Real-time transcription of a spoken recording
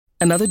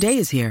Another day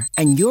is here,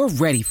 and you're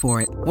ready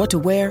for it. What to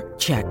wear?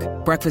 Check.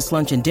 Breakfast,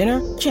 lunch, and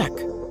dinner? Check.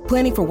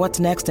 Planning for what's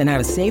next and how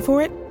to save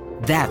for it?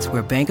 That's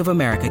where Bank of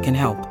America can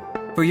help.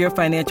 For your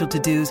financial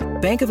to-dos,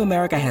 Bank of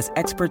America has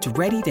experts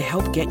ready to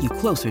help get you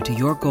closer to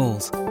your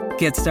goals.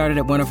 Get started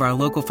at one of our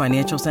local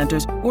financial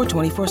centers or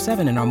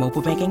 24/7 in our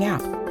mobile banking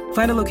app.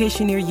 Find a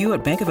location near you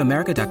at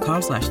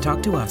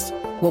bankofamerica.com/talktous.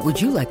 What would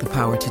you like the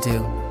power to do?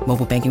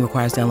 Mobile banking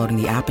requires downloading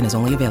the app and is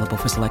only available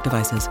for select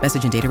devices.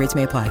 Message and data rates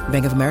may apply.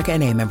 Bank of America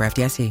NA, member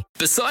FDIC.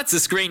 Besides the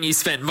screen you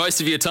spent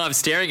most of your time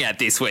staring at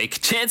this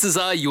week, chances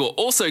are you are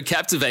also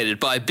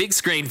captivated by a big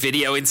screen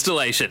video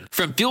installation.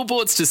 From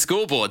billboards to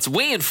scoreboards,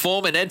 we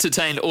inform and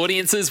entertain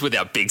audiences with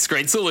our big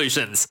screen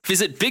solutions.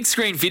 Visit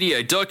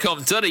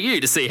bigscreenvideo.com.au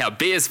to see how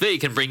BSV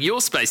can bring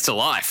your space to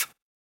life.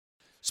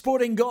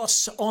 Sporting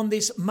Goss on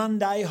this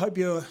Monday. Hope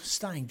you're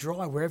staying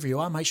dry wherever you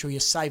are. Make sure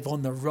you're safe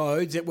on the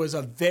roads. It was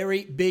a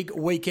very big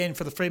weekend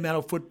for the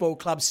Fremantle Football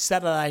Club.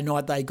 Saturday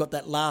night they got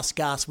that last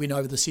gasp win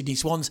over the Sydney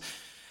Swans.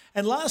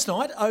 And last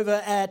night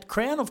over at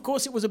Crown, of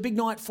course, it was a big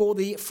night for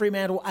the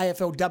Fremantle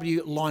AFLW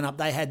lineup.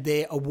 They had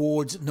their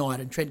awards night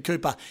and Trent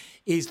Cooper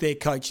is their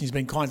coach. He's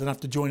been kind enough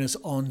to join us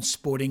on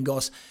Sporting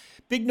Goss.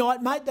 Big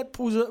night, mate. That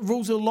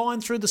rules a line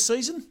through the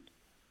season.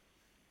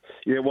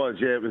 Yeah, it was.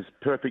 Yeah, it was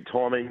perfect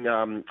timing.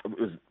 It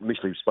was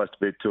initially supposed to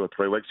be 2 or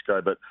 3 weeks ago,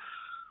 but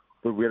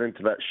we went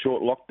into that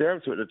short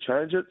lockdown, so we had to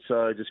change it.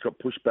 So it just got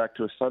pushed back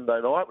to a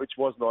Sunday night, which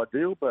wasn't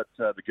ideal, but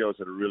the girls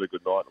had a really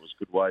good night. It was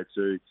a good way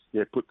to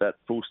put that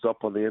full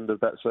stop on the end of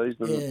that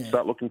season and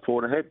start looking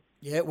forward ahead.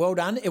 Yeah, well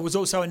done. It was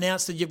also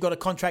announced that you've got a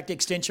contract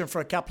extension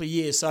for a couple of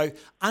years, so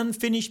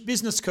unfinished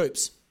business,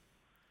 Coops.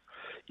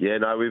 Yeah,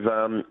 no, we've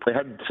we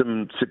had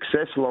some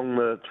success along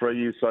the 3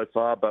 years so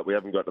far, but we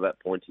haven't got to that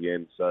pointy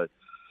end, so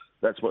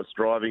that's what's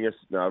driving us.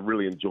 No, I've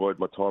really enjoyed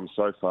my time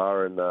so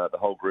far, and the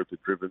whole group is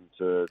driven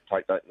to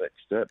take that next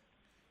step.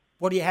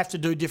 What do you have to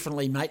do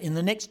differently, mate? In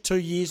the next 2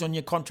 years on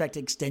your contract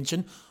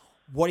extension,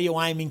 what are you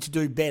aiming to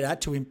do better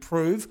to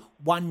improve,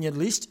 1, your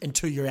list, and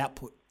 2, your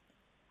output?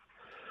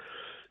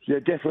 Yeah,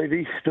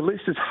 definitely. The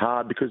list is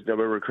hard because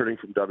we're recruiting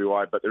from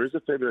WA, but there is a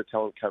fair bit of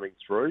talent coming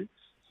through.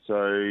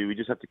 So we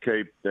just have to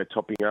keep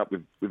topping up.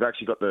 We've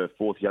actually got the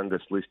 4th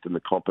youngest list in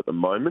the comp at the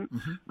moment.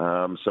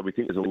 Mm-hmm. So we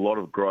think there's a lot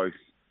of growth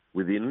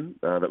within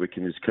that we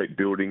can just keep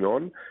building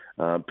on,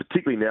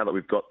 particularly now that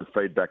we've got the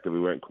feedback that we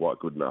weren't quite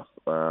good enough.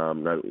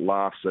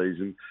 Last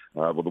season,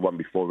 the one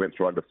before, we went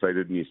through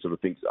undefeated, and you sort of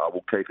think,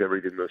 we'll keep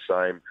everything the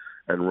same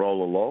and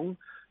roll along.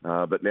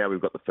 But now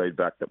we've got the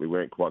feedback that we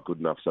weren't quite good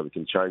enough, so we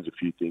can change a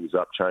few things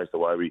up, change the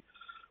way we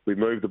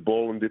move the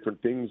ball and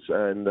different things,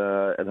 and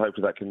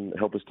hopefully that can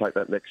help us take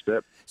that next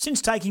step.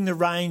 Since taking the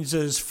reins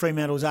as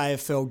Fremantle's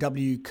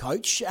AFLW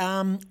coach,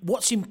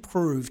 what's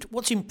improved?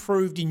 What's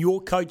improved in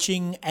your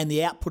coaching and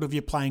the output of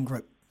your playing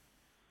group?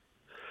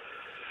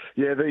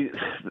 Yeah,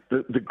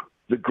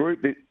 the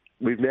group,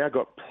 we've now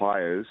got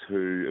players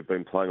who have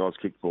been playing Oz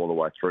kickball all the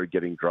way through,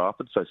 getting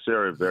drafted. So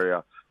Sarah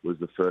Veria was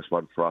the first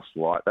one for us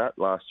like that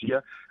last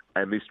year,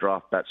 and this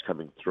draft batch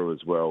coming through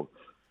as well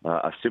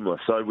are similar.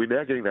 So we're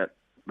now getting that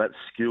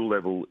skill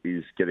level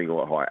is getting a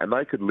lot higher. And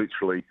they could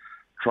literally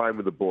train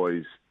with the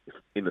boys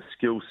in a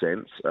skill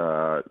sense,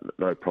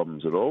 no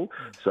problems at all.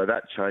 So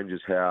that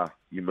changes how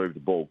you move the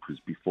ball, because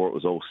before it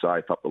was all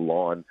safe up the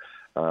line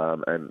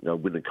and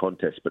win the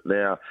contest. But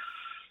now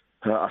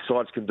our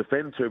sides can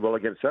defend too well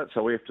against that,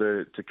 so we have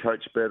to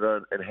coach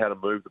better and how to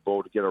move the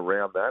ball to get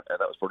around that, and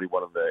that was probably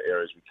one of the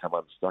areas we come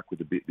unstuck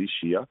with a bit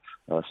this year.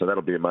 So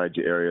that'll be a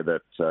major area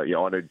that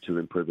I need to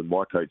improve in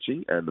my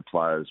coaching, and the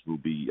players will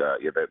be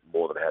they're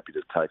more than happy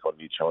to take on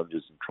new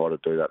challenges and try to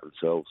do that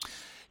themselves.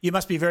 You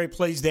must be very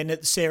pleased then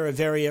that Sarah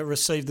Veria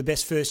received the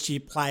best first-year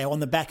player on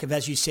the back of,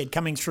 as you said,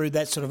 coming through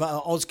that sort of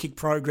Auskick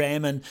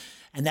program, and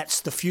that's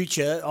the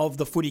future of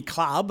the footy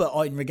club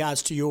in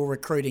regards to your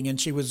recruiting,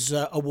 and she was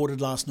awarded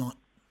last night.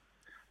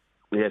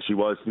 Yeah, she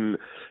was. And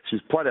she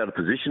was played out of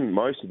position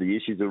most of the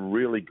year. She's a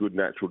really good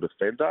natural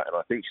defender, and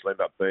I think she'll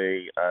end up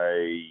being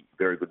a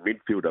very good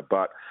midfielder.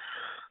 But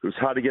it was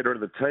hard to get her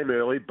in the team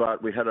early,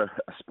 but we had a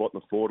spot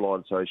in the forward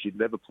line, so she'd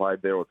never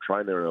played there or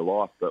trained there in her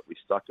life, but we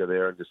stuck her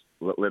there and just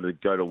let her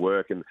go to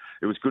work. And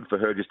it was good for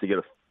her just to get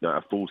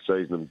a full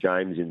season of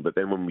games in. But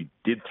then when we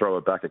did throw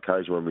her back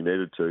occasionally when we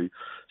needed to,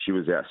 she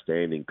was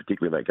outstanding,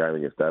 particularly in that game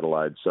against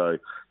Adelaide. So,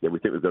 yeah, we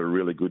think we've got a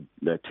really good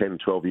 10,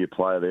 12-year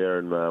player there,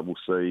 and we'll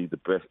see the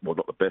best, well,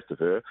 not the best of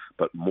her,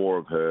 but more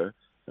of her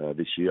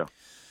this year.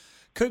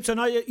 Coops, I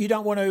know you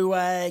don't want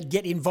to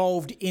get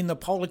involved in the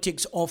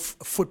politics of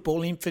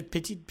football, in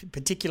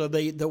particular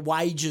the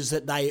wages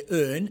that they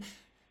earn.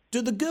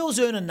 Do the girls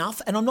earn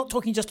enough? And I'm not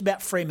talking just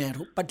about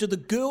Fremantle, but do the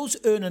girls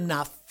earn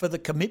enough for the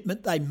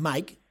commitment they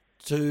make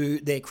to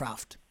their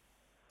craft?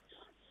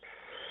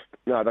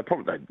 No, they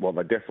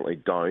definitely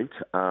don't.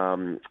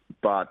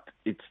 But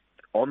it's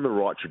on the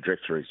right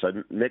trajectory.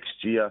 So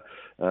next year,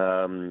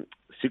 60%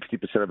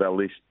 of our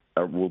list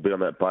will be on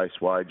that base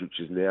wage, which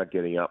is now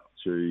getting up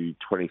to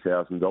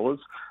 $20,000.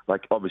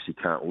 Like, obviously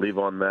can't live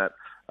on that,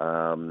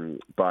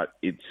 but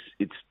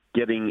it's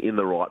getting in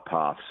the right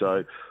path.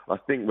 So I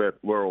think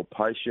we're all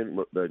patient.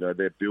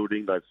 They're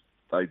building.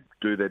 They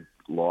do their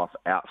life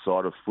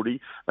outside of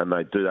footy, and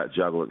they do that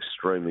juggle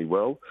extremely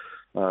well.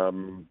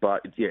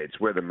 But it's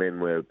where the men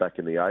were back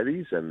in the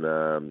 80s,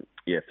 and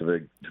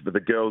for the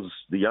girls,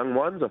 the young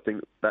ones, I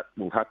think that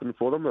will happen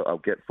for them. I'll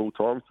get full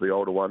time. For the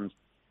older ones,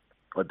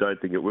 I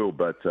don't think it will,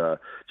 but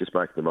just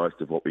make the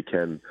most of what we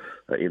can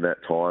in that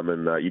time,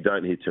 and you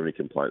don't hear too many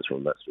complaints from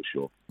them, that's for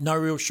sure. No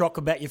real shock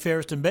about your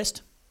fairest and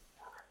best?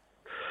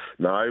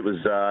 No, it was.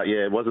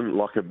 It wasn't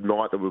like a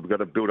night that we were going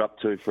to build up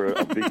to for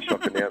a big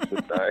shock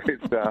announcement.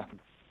 No,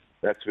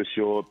 that's for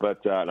sure.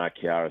 But no,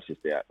 Kiara's just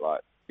out.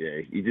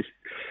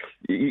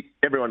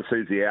 Everyone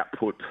sees the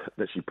output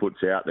that she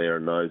puts out there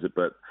and knows it,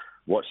 but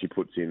what she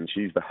puts in,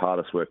 she's the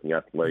hardest working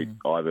athlete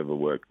I've ever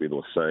worked with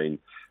or seen,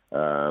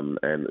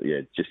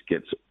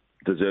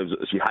 deserves it.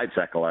 She hates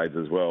accolades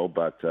as well,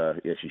 but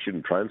she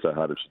shouldn't train so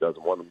hard if she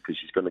doesn't want them, because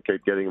she's going to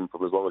keep getting them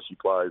for as long as she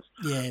plays.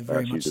 Yeah,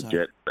 very much so. She's a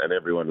jet, and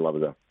everyone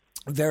loves her.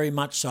 Very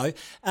much so.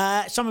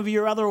 Some of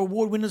your other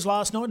award winners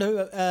last night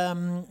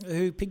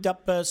who picked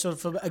up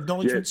sort of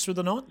acknowledgements through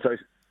the night? So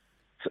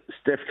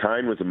Steph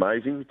Kane was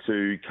amazing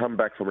to come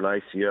back from an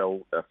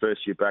ACL,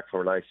 first year back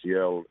from an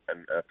ACL,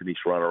 and finish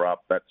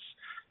runner-up. That's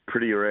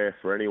pretty rare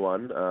for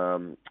anyone,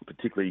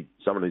 particularly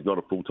someone who's not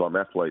a full-time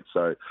athlete.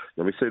 So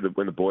we see that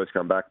when the boys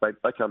come back,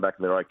 they come back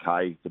and they're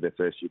okay for their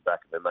first year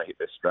back, and then they hit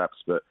their straps.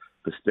 But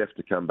for Steph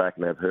to come back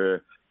and have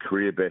her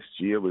career best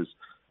year was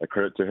a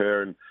credit to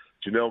her. And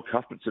Janelle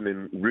Cuthbertson,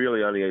 in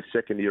really only her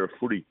second year of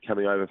footy,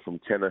 coming over from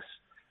tennis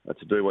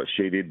to do what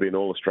she did, be an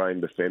All-Australian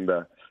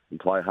defender and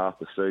play half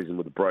the season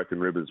with a broken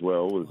rib as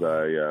well, was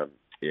a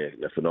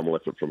phenomenal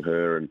effort from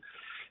her. And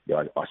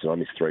I said I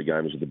missed 3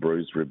 games with a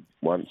bruised rib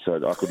once,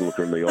 so I couldn't look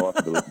her in the eye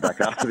for the look back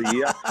after the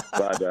year.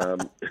 But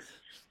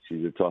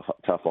she's a tough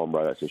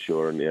hombre, that's for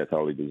sure, and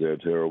totally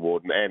deserved her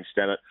award. And Anne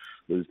Stannett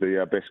was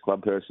the best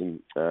club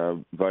person,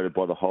 voted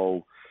by the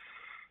whole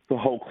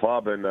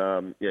club,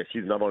 and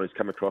she's another one who's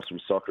come across from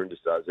soccer and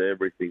just does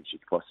everything she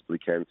possibly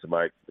can to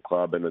make the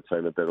club and the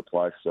team a better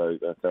place. So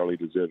thoroughly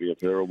deserving of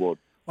her award.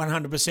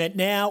 100%.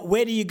 Now,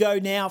 where do you go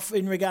now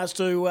in regards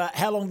to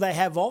how long they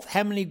have off?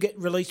 How many get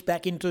released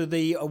back into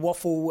the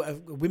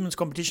WAFL women's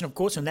competition, of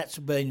course, and that's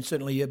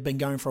certainly been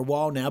going for a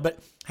while now. But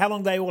how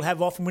long they all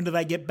have off, and when do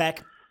they get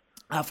back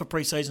for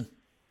pre-season?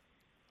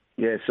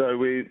 Yeah, so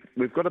we've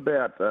got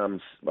about I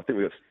think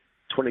we've got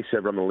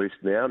 27 on the list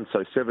now, and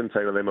so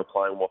 17 of them are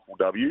playing WAFL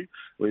W.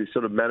 We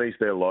sort of manage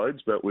their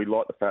loads, but we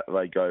like the fact that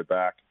they go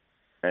back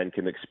and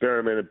can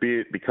experiment a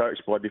bit, be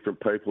coached by different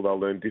people. They'll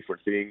learn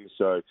different things.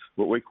 So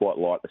we quite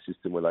like the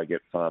system where they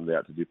get farmed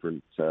out to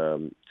different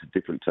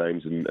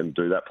teams and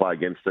do that, play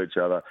against each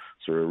other.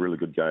 So a really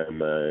good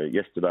game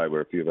yesterday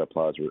where a few of our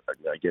players were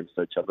against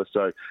each other.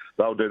 So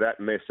they'll do that,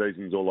 and their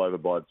season's all over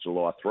by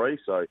July 3,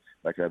 so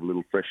they can have a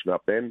little freshen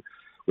up then.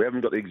 We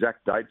haven't got the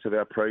exact dates of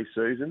our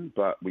pre-season,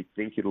 but we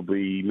think it'll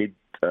be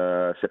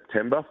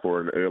mid-September for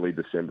an early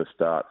December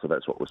start. So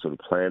that's what we're sort of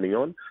planning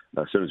on.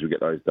 As soon as we get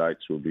those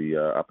dates, we'll be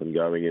up and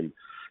going. And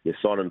the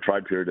sign and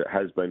trade period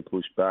has been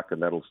pushed back,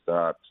 and that'll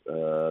start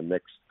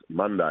next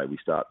Monday. We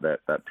start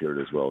that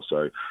period as well.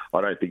 So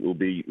I don't think it will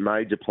be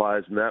major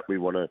players in that. We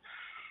want to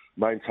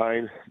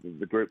maintain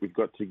the group we've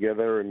got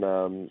together.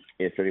 And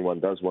if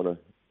anyone does want to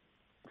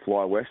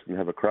fly west and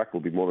have a crack,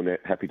 we'll be more than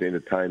happy to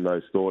entertain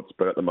those thoughts.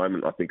 But at the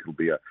moment, I think it'll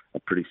be a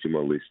pretty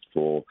similar list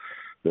for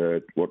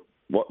the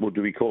what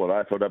do we call it,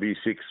 AFLW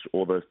 6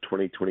 or the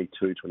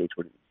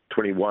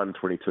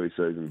 2021-22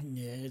 season.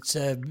 Yeah, it's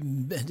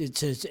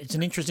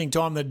an interesting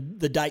time.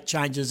 The date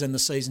changes and the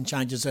season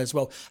changes as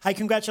well. Hey,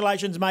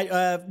 congratulations, mate.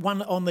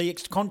 One on the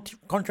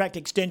contract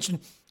extension.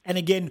 And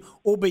again,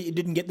 albeit you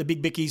didn't get the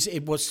big bickies,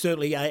 it was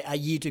certainly a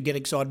year to get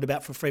excited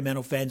about for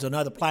Fremantle fans. I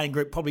know the playing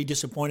group probably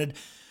disappointed.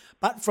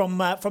 But from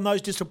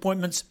those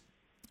disappointments,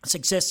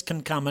 success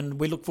can come,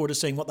 and we look forward to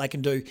seeing what they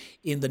can do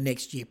in the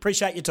next year.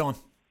 Appreciate your time.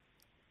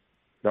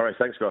 All right,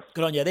 thanks, guys.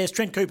 Good on you. There's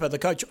Trent Cooper, the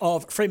coach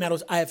of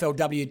Fremantle's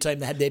AFLW team.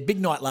 They had their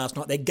big night last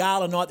night, their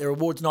gala night, their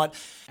awards night,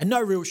 and no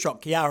real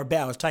shock, Kiara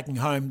Bowers taking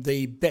home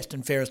the best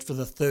and fairest for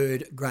the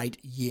 3rd great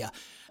year.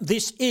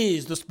 This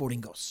is the Sporting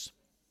Goss.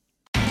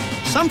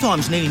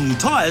 Sometimes needing new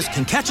tyres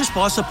can catch us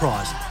by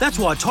surprise. That's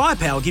why Tyre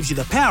Power gives you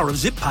the power of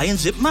Zip Pay and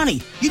Zip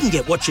Money. You can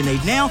get what you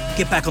need now,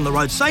 get back on the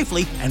road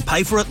safely and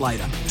pay for it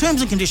later.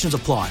 Terms and conditions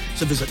apply.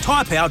 So visit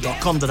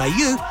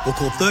tyrepower.com.au or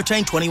call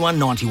 13 21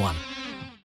 91.